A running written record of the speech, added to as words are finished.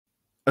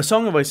A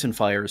Song of Ice and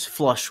Fire is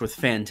flush with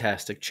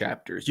fantastic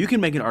chapters. You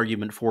can make an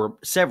argument for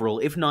several,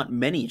 if not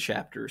many,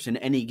 chapters in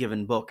any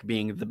given book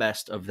being the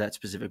best of that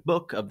specific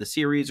book, of the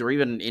series, or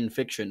even in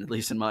fiction, at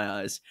least in my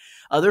eyes.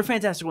 There are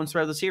fantastic ones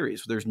throughout the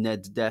series. There's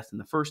Ned's death in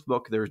the first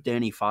book. There's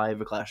Dany 5,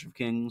 A Clash of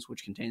Kings,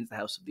 which contains the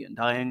House of the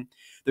Undying.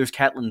 There's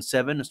Catelyn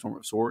 7, A Storm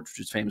of Swords,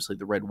 which is famously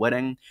the Red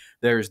Wedding.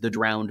 There's The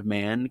Drowned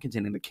Man,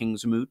 containing the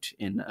King's Moot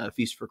in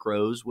Feast for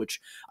Crows, which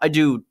I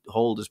do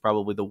hold is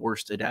probably the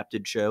worst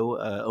adapted show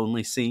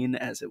only seen,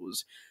 as it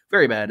was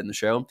very bad in the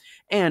show.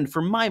 And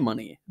for my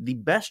money, the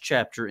best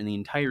chapter in the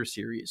entire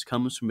series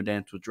comes from A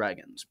Dance with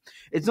Dragons.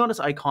 It's not as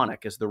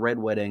iconic as the Red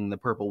Wedding, the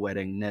Purple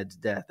Wedding, Ned's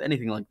death,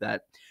 anything like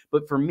that,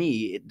 but for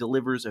me, it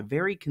delivers a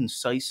very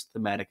concise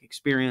thematic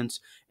experience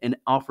and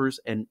offers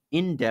an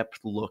in-depth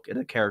look at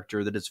a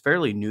character that is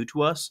fairly new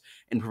to us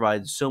and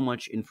provides so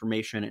much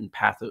information and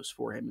pathos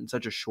for him in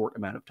such a short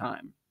amount of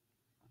time.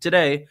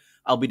 Today,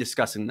 I'll be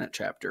discussing that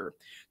chapter.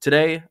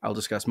 Today, I'll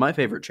discuss my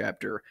favorite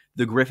chapter,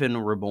 The Griffin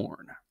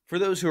Reborn. For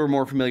those who are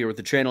more familiar with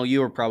the channel,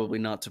 you are probably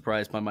not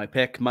surprised by my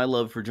pick. My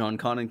love for Jon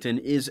Connington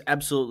is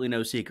absolutely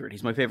no secret.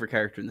 He's my favorite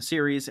character in the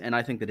series, and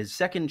I think that his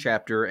second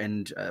chapter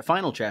and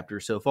final chapter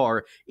so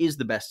far is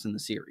the best in the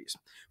series.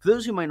 For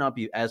those who might not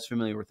be as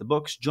familiar with the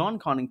books, Jon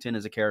Connington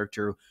is a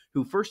character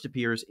who first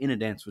appears in A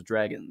Dance with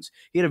Dragons.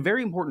 He had a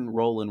very important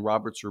role in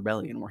Robert's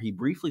Rebellion, where he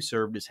briefly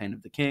served as Hand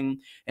of the King,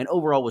 and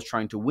overall was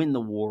trying to win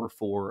the war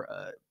for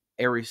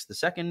Aerys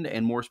II,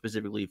 and more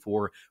specifically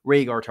for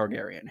Rhaegar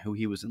Targaryen, who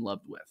he was in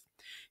love with.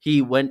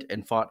 He went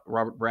and fought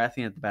Robert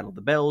Baratheon at the Battle of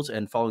the Bells,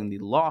 and following the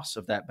loss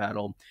of that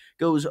battle,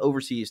 goes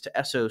overseas to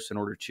Essos in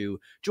order to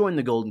join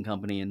the Golden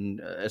Company and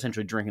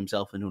essentially drink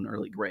himself into an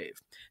early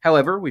grave.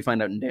 However, we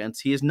find out in Dance,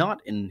 he is not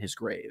in his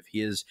grave.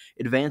 He is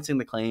advancing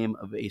the claim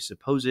of a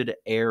supposed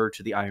heir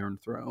to the Iron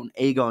Throne,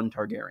 Aegon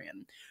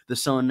Targaryen, the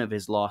son of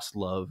his lost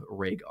love,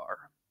 Rhaegar.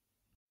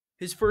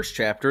 His first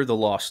chapter, The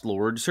Lost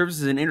Lord,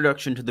 serves as an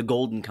introduction to the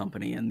Golden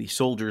Company and the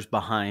soldiers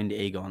behind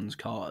Aegon's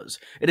cause.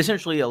 It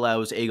essentially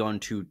allows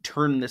Aegon to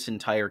turn this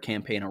entire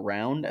campaign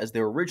around, as they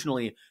were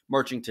originally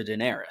marching to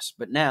Daenerys,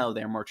 but now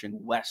they're marching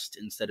west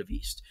instead of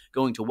east,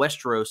 going to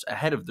Westeros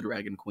ahead of the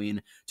Dragon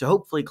Queen to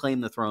hopefully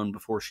claim the throne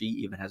before she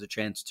even has a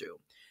chance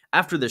to.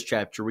 After this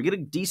chapter, we get a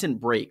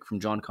decent break from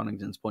Jon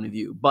Connington's point of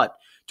view, but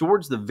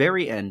towards the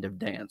very end of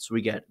Dance,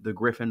 we get The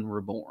Griffin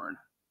Reborn.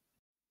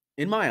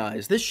 In my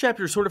eyes, this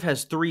chapter sort of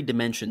has three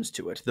dimensions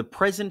to it. The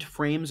present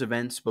frames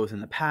events both in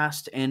the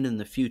past and in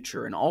the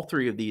future, and all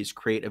three of these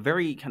create a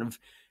very kind of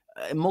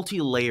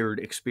multi-layered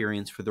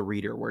experience for the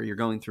reader, where you're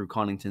going through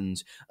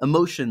Connington's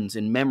emotions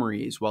and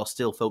memories while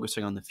still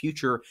focusing on the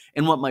future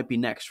and what might be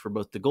next for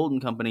both the Golden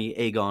Company,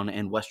 Aegon,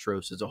 and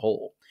Westeros as a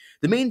whole.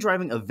 The main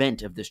driving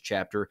event of this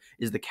chapter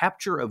is the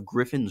capture of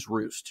Griffin's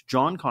Roost,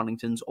 Jon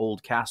Connington's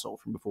old castle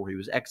from before he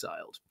was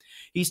exiled.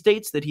 He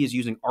states that he is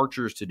using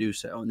archers to do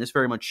so, and this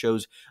very much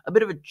shows a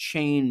bit of a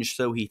change,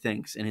 so he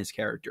thinks, in his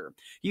character.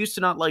 He used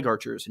to not like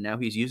archers, and now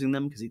he's using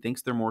them because he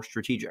thinks they're more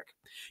strategic.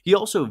 He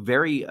also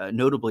very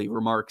notably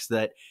remarks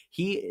that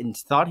he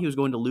thought he was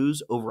going to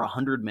lose over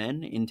 100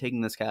 men in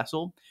taking this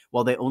castle,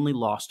 while they only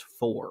lost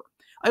 4.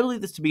 I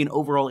believe this to be an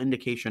overall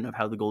indication of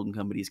how the Golden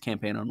Company's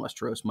campaign on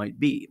Westeros might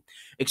be.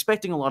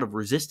 Expecting a lot of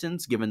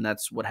resistance, given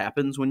that's what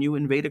happens when you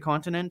invade a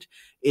continent,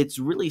 it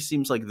really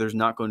seems like there's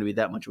not going to be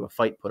that much of a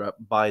fight put up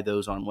by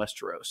those on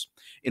Westeros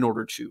in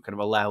order to kind of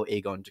allow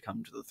Aegon to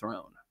come to the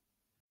throne.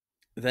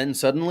 Then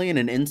suddenly, in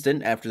an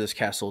instant after this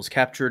castle is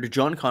captured,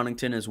 Jon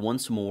Connington is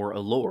once more a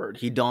lord.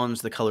 He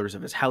dons the colors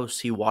of his house,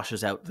 he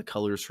washes out the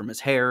colors from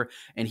his hair,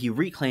 and he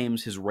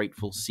reclaims his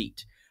rightful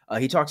seat.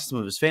 He talks to some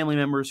of his family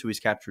members who he's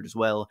captured as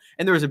well,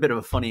 and there was a bit of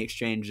a funny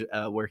exchange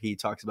where he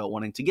talks about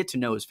wanting to get to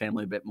know his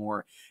family a bit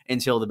more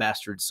until the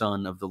bastard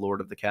son of the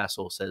lord of the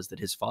castle says that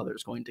his father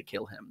is going to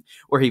kill him,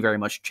 where he very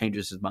much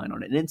changes his mind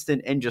on an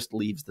instant and just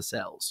leaves the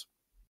cells.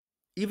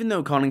 Even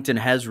though Connington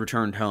has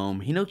returned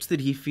home, he notes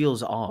that he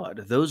feels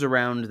odd. Those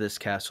around this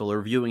castle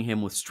are viewing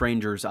him with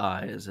strangers'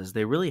 eyes, as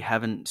they really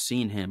haven't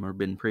seen him or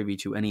been privy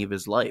to any of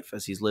his life,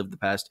 as he's lived the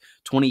past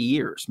 20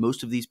 years,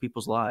 most of these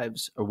people's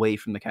lives, away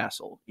from the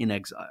castle, in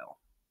exile.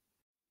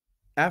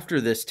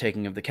 After this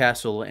taking of the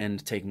castle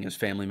and taking his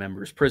family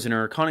members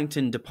prisoner,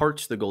 Connington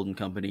departs the Golden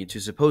Company to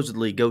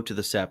supposedly go to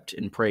the Sept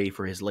and pray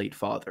for his late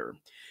father.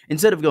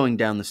 Instead of going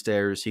down the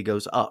stairs, he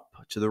goes up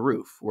to the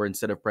roof, where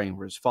instead of praying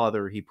for his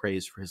father, he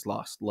prays for his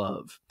lost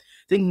love.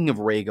 Thinking of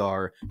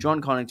Rhaegar,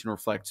 Jon Connington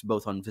reflects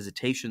both on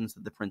visitations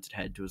that the prince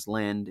had had to his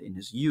land in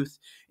his youth,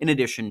 in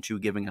addition to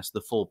giving us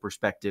the full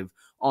perspective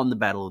on the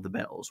Battle of the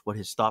Bells, what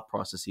his thought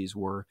processes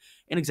were,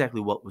 and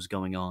exactly what was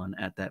going on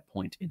at that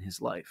point in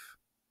his life.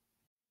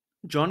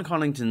 Jon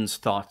Connington's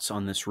thoughts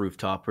on this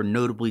rooftop are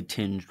notably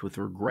tinged with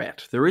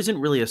regret. There isn't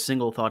really a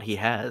single thought he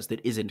has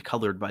that isn't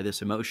colored by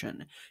this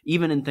emotion.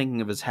 Even in thinking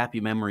of his happy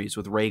memories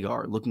with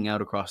Rhaegar, looking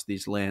out across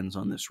these lands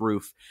on this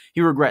roof, he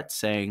regrets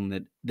saying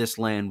that this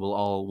land will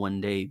all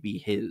one day be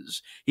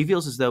his. He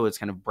feels as though it's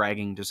kind of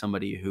bragging to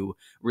somebody who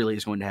really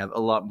is going to have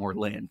a lot more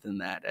land than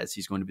that, as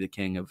he's going to be the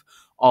king of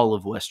all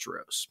of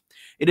Westeros.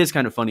 It is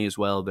kind of funny as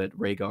well that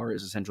Rhaegar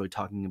is essentially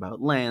talking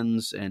about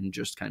lands and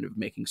just kind of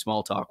making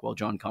small talk while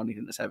Jon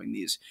Connington is having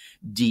these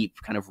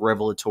deep, kind of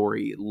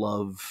revelatory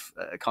love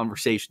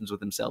conversations with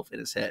himself in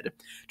his head,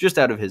 just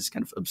out of his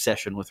kind of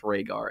obsession with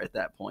Rhaegar at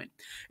that point.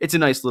 It's a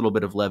nice little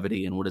bit of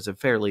levity in what is a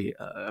fairly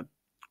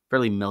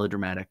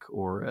melodramatic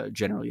or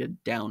generally a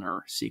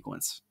downer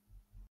sequence.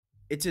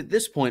 It's at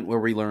this point where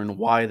we learn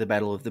why the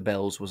Battle of the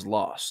Bells was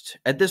lost.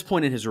 At this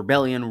point in his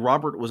rebellion,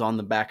 Robert was on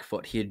the back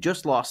foot. He had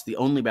just lost the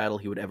only battle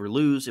he would ever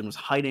lose and was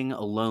hiding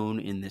alone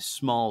in this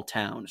small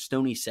town,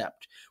 Stony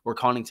Sept, where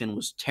Connington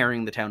was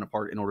tearing the town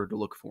apart in order to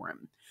look for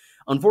him.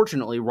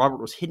 Unfortunately, Robert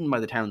was hidden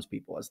by the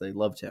townspeople as they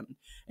loved him,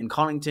 and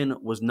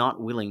Connington was not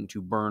willing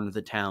to burn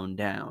the town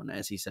down,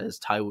 as he says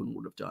Tywin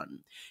would have done.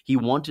 He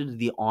wanted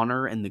the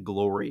honor and the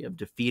glory of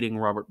defeating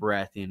Robert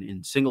Baratheon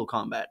in single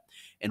combat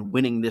and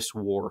winning this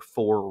war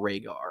for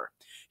Rhaegar.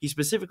 He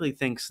specifically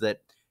thinks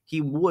that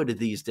he would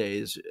these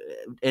days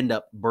end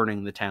up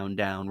burning the town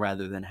down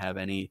rather than have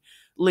any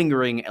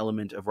lingering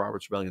element of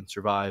Robert's rebellion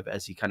survive,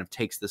 as he kind of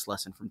takes this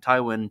lesson from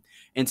Tywin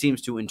and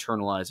seems to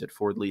internalize it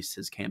for at least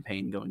his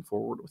campaign going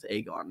forward with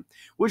Aegon,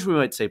 which we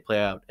might say play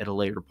out at a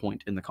later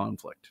point in the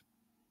conflict.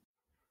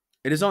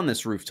 It is on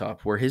this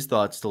rooftop where his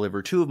thoughts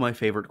deliver two of my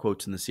favorite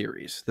quotes in the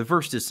series. The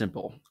first is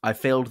simple: "I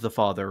failed the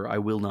father, I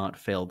will not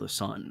fail the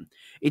son."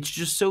 It's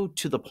just so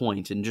to the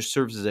point and just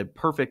serves as a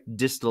perfect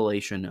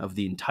distillation of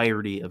the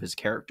entirety of his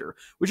character,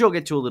 which I'll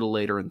get to a little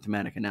later in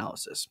thematic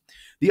analysis.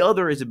 The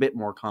other is a bit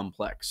more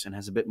complex and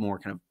has a bit more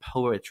kind of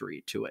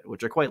poetry to it,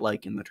 which I quite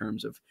like in the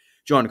terms of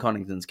Jon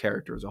Connington's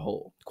character as a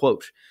whole.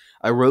 Quote,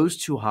 "I rose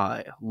too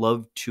high,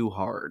 loved too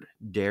hard,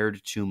 dared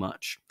too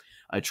much.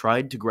 I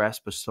tried to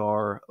grasp a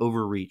star,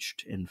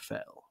 overreached, and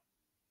fell."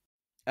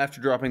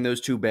 After dropping those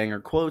two banger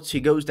quotes,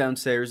 he goes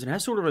downstairs and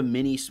has sort of a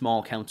mini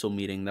small council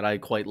meeting that I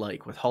quite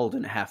like with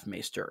Halden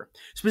Halfmaester.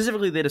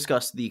 Specifically, they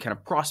discuss the kind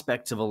of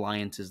prospects of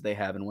alliances they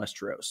have in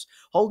Westeros.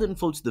 Halden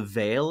floats the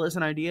Vale as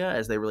an idea,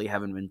 as they really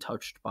haven't been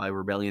touched by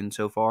rebellion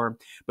so far,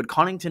 but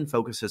Connington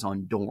focuses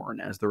on Dorne,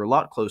 as they're a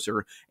lot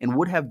closer and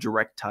would have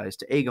direct ties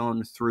to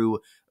Aegon through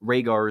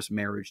Rhaegar's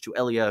marriage to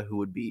Elia, who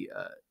would be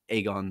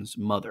Aegon's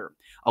mother.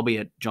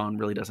 Albeit Jon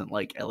really doesn't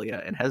like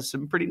Elia and has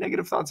some pretty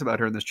negative thoughts about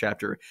her in this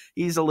chapter.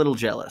 He's a little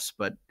jealous,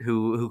 but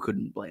who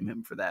couldn't blame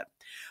him for that?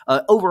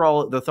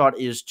 Overall, the thought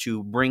is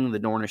to bring the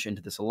Dornish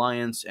into this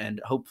alliance and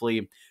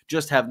hopefully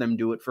just have them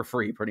do it for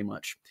free, pretty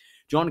much.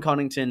 Jon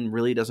Connington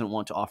really doesn't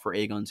want to offer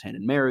Aegon's hand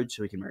in marriage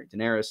so he can marry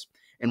Daenerys.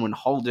 And when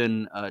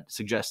Halden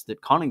suggests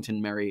that Connington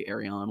marry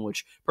Arianne,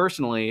 which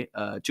personally,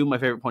 two of my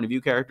favorite point of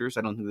view characters,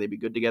 I don't think they'd be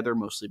good together,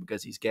 mostly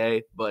because he's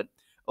gay, but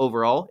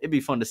overall, it'd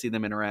be fun to see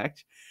them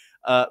interact.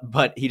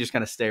 But he just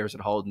kind of stares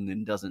at Halden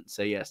and doesn't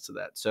say yes to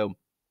that. So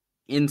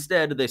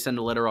instead, they send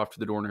a letter off to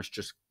the Dornish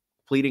just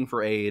pleading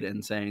for aid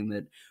and saying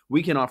that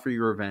we can offer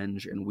you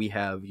revenge and we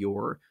have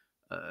your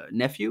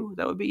nephew,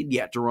 that would be?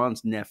 Yeah,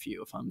 Duran's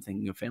nephew, if I'm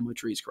thinking of family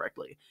trees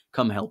correctly.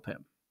 Come help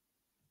him.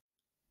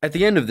 At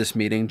the end of this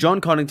meeting,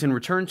 Jon Connington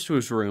returns to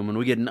his room and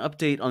we get an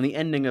update on the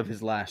ending of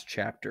his last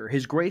chapter.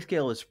 His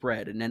grayscale is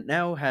spread and it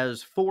now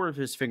has 4 of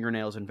his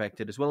fingernails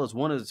infected, as well as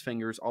 1 of his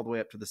fingers all the way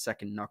up to the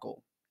second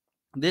knuckle.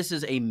 This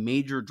is a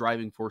major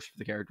driving force for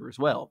the character as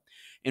well,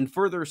 and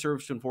further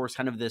serves to enforce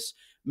kind of this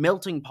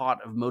melting pot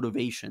of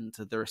motivations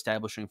that they're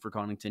establishing for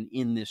Connington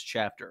in this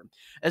chapter.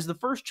 As the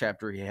first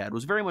chapter he had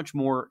was very much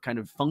more kind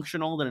of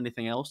functional than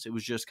anything else. It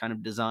was just kind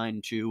of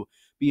designed to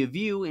be a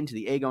view into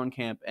the Aegon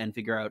camp and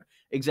figure out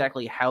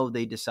exactly how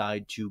they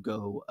decide to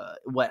go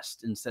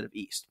west instead of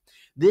east.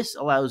 This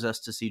allows us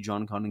to see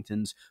Jon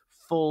Connington's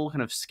full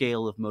kind of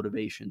scale of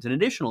motivations. And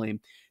additionally,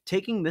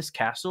 taking this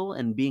castle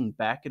and being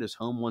back at his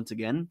home once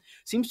again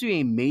seems to be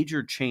a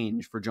major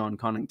change for Jon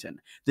Connington.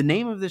 The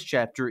name of this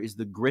chapter is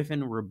The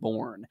Griffin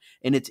Reborn,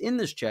 and it's in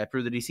this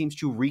chapter that he seems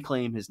to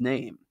reclaim his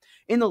name.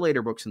 In the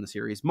later books in the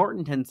series,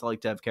 Martin tends to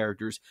like to have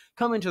characters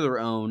come into their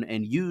own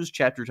and use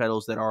chapter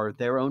titles that are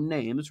their own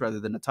names rather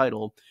than a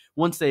title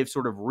once they've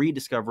sort of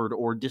rediscovered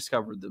or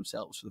discovered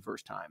themselves for the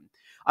first time.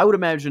 I would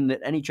imagine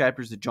that any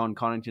chapters that Jon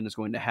Connington is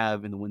going to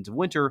have in The Winds of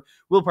Winter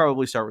will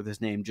probably start with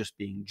his name just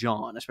being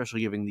Jon,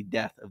 especially given the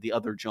death of the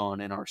other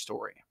Jon in our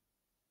story.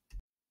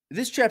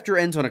 This chapter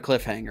ends on a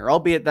cliffhanger,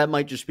 albeit that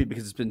might just be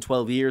because it's been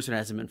 12 years and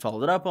hasn't been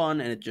followed up on,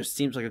 and it just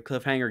seems like a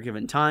cliffhanger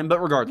given time. But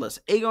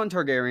regardless, Aegon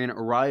Targaryen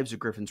arrives at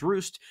Griffin's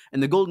Roost,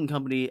 and the Golden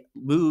Company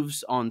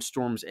moves on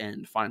Storm's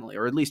End, finally,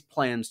 or at least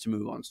plans to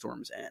move on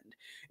Storm's End.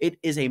 It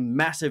is a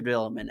massive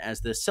development,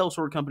 as the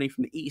Sellsword Company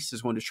from the east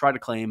is going to try to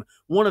claim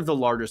one of the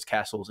largest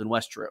castles in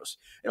Westeros.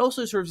 It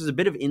also serves as a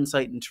bit of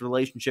insight into the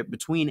relationship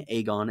between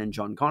Aegon and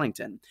Jon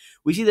Connington.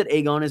 We see that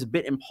Aegon is a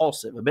bit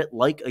impulsive, a bit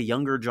like a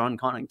younger Jon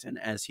Connington,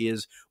 as he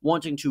is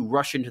wanting to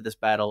rush into this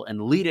battle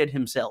and lead it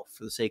himself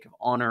for the sake of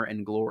honor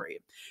and glory.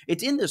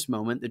 It's in this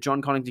moment that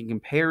Jon Connington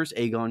compares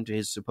Aegon to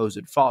his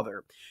supposed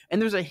father,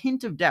 and there's a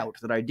hint of doubt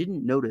that I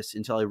didn't notice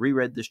until I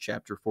reread this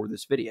chapter for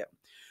this video.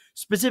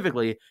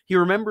 Specifically, he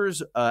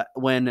remembers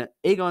when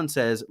Aegon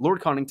says,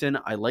 "Lord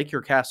Connington, I like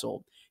your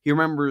castle." He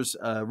remembers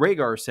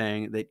Rhaegar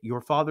saying that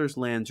your father's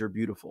lands are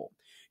beautiful.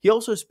 He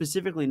also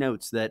specifically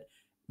notes that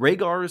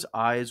Rhaegar's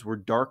eyes were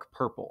dark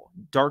purple,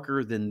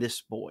 darker than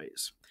this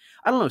boy's.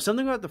 I don't know,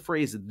 something about the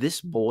phrase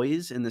 "this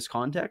boy's" in this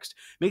context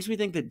makes me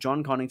think that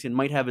Jon Connington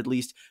might have at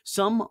least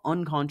some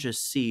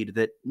unconscious seed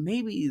that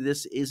maybe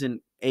this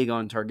isn't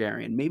Aegon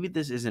Targaryen. Maybe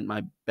this isn't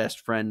my best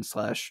friend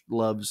 /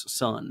 love's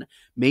son.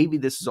 Maybe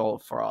this is all a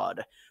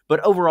fraud.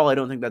 But overall, I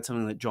don't think that's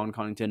something that Jon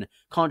Connington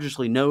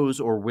consciously knows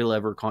or will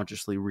ever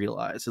consciously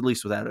realize, at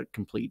least without a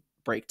complete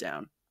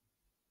breakdown.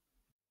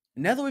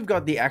 Now that we've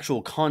got the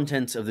actual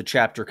contents of the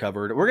chapter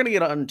covered, we're going to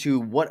get on to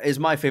what is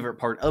my favorite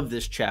part of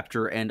this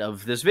chapter and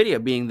of this video,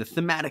 being the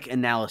thematic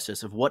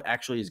analysis of what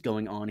actually is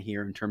going on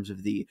here in terms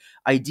of the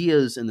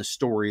ideas and the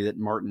story that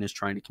Martin is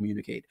trying to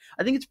communicate.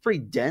 I think it's pretty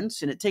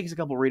dense, and it takes a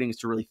couple readings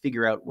to really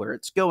figure out where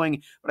it's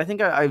going, but I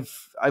think I've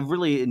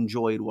really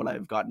enjoyed what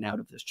I've gotten out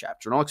of this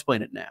chapter, and I'll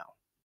explain it now.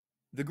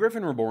 The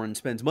Griffin Reborn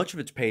spends much of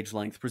its page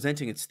length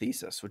presenting its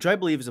thesis, which I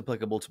believe is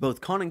applicable to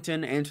both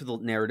Connington and to the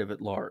narrative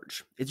at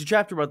large. It's a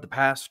chapter about the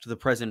past, the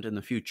present, and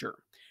the future.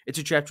 It's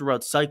a chapter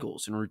about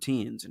cycles and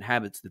routines and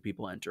habits that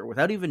people enter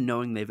without even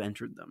knowing they've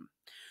entered them.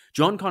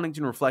 Jon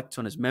Connington reflects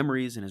on his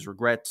memories and his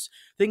regrets,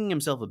 thinking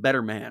himself a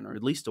better man, or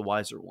at least a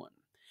wiser one.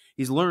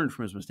 He's learned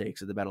from his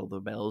mistakes at the Battle of the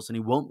Bells, and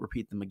he won't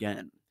repeat them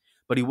again.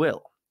 But he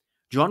will.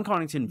 Jon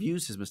Connington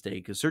views his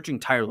mistake as searching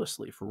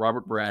tirelessly for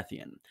Robert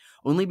Baratheon,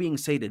 only being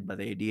sated by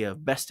the idea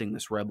of besting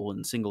this rebel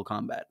in single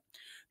combat.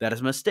 That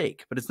is a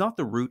mistake, but it's not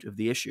the root of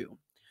the issue.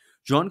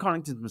 Jon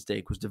Connington's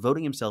mistake was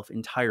devoting himself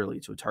entirely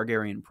to a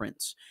Targaryen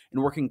prince,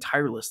 and working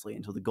tirelessly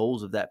until the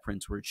goals of that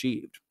prince were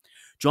achieved.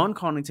 Jon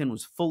Connington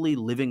was fully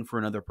living for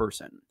another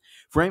person,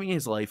 framing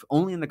his life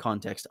only in the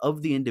context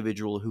of the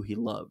individual who he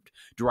loved,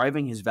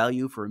 deriving his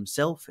value for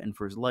himself and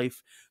for his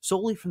life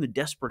solely from the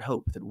desperate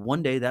hope that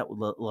one day that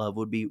love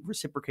would be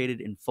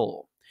reciprocated in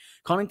full.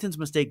 Connington's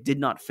mistake did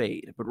not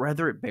fade, but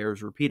rather it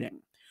bears repeating.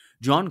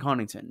 Jon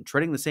Connington,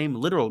 treading the same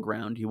literal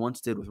ground he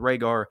once did with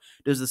Rhaegar,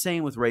 does the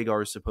same with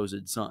Rhaegar's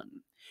supposed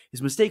son.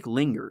 His mistake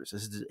lingers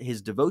as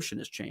his devotion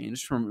has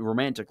changed from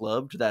romantic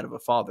love to that of a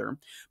father,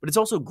 but it's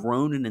also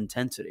grown in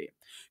intensity.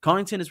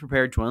 Connington is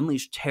prepared to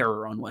unleash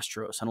terror on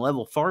Westeros on a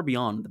level far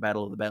beyond the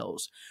Battle of the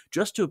Bells,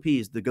 just to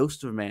appease the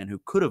ghost of a man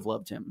who could have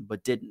loved him,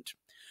 but didn't.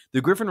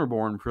 The Griffin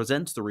Reborn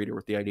presents the reader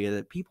with the idea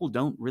that people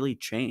don't really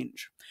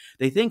change.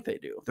 They think they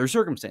do. Their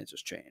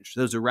circumstances change.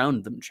 Those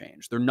around them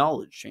change. Their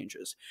knowledge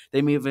changes.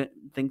 They may even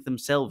think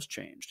themselves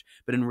changed.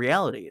 But in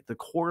reality, the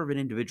core of an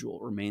individual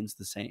remains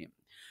the same.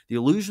 The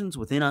illusions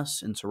within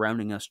us and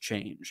surrounding us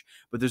change,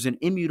 but there's an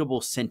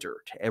immutable center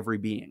to every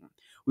being.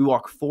 We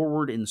walk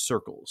forward in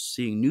circles,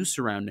 seeing new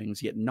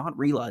surroundings, yet not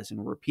realizing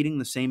we're repeating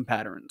the same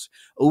patterns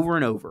over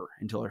and over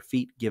until our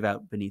feet give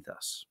out beneath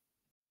us.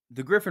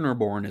 The Griffin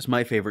Reborn is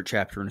my favorite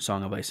chapter in A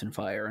Song of Ice and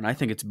Fire, and I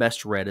think it's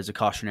best read as a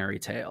cautionary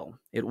tale.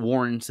 It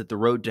warns that the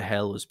road to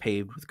hell is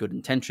paved with good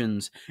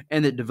intentions,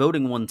 and that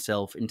devoting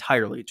oneself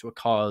entirely to a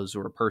cause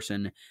or a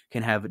person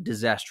can have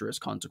disastrous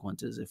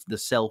consequences if the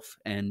self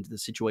and the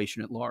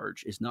situation at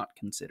large is not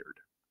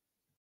considered.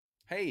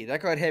 Hey,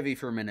 that got heavy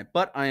for a minute,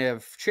 but I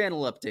have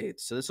channel updates,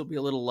 so this will be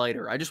a little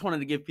lighter. I just wanted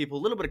to give people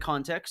a little bit of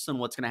context on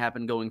what's going to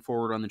happen going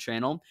forward on the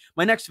channel.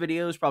 My next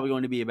video is probably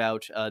going to be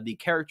about the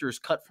characters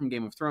cut from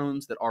Game of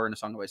Thrones that are in A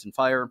Song of Ice and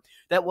Fire.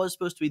 That was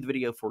supposed to be the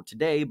video for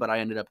today, but I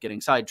ended up getting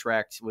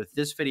sidetracked with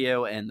this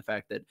video and the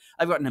fact that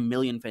I've gotten a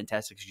million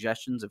fantastic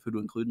suggestions of who to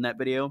include in that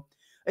video.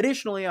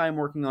 Additionally, I'm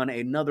working on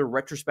another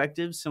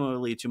retrospective,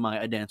 similarly to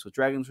my A Dance with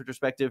Dragons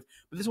retrospective,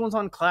 but this one's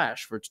on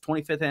Clash for its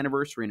 25th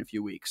anniversary in a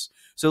few weeks,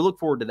 so look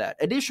forward to that.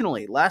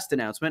 Additionally, last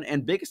announcement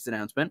and biggest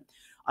announcement,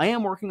 I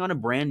am working on a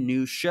brand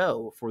new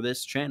show for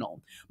this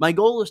channel. My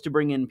goal is to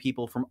bring in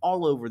people from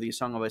all over the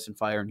Song of Ice and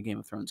Fire and Game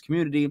of Thrones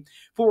community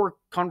for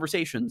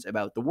conversations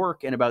about the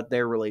work and about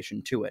their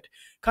relation to it,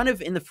 kind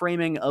of in the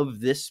framing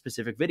of this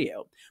specific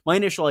video. My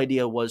initial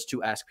idea was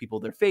to ask people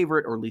their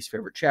favorite or least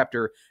favorite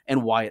chapter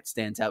and why it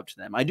stands out to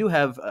them. I do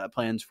have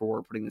plans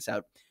for putting this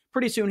out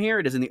pretty soon here.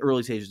 It is in the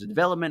early stages of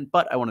development,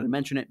 but I wanted to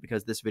mention it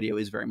because this video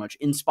is very much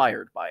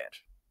inspired by it.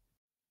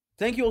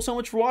 Thank you all so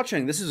much for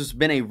watching. This has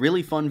been a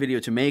really fun video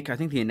to make. I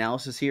think the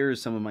analysis here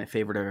is some of my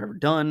favorite I've ever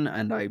done,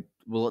 and I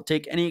will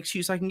take any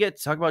excuse I can get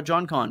to talk about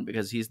Jon Con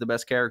because he's the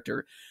best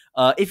character.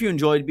 If you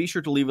enjoyed, be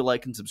sure to leave a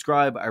like and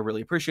subscribe. I really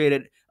appreciate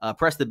it.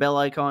 Press the bell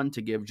icon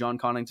to give Jon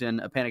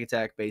Connington a panic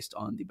attack based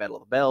on the Battle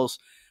of the Bells.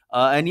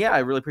 And yeah, I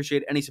really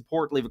appreciate any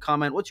support. Leave a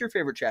comment. What's your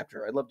favorite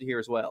chapter? I'd love to hear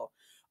as well.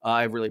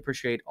 I really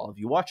appreciate all of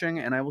you watching,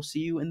 and I will see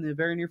you in the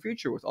very near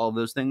future with all of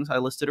those things I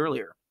listed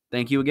earlier.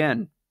 Thank you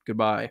again.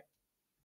 Goodbye.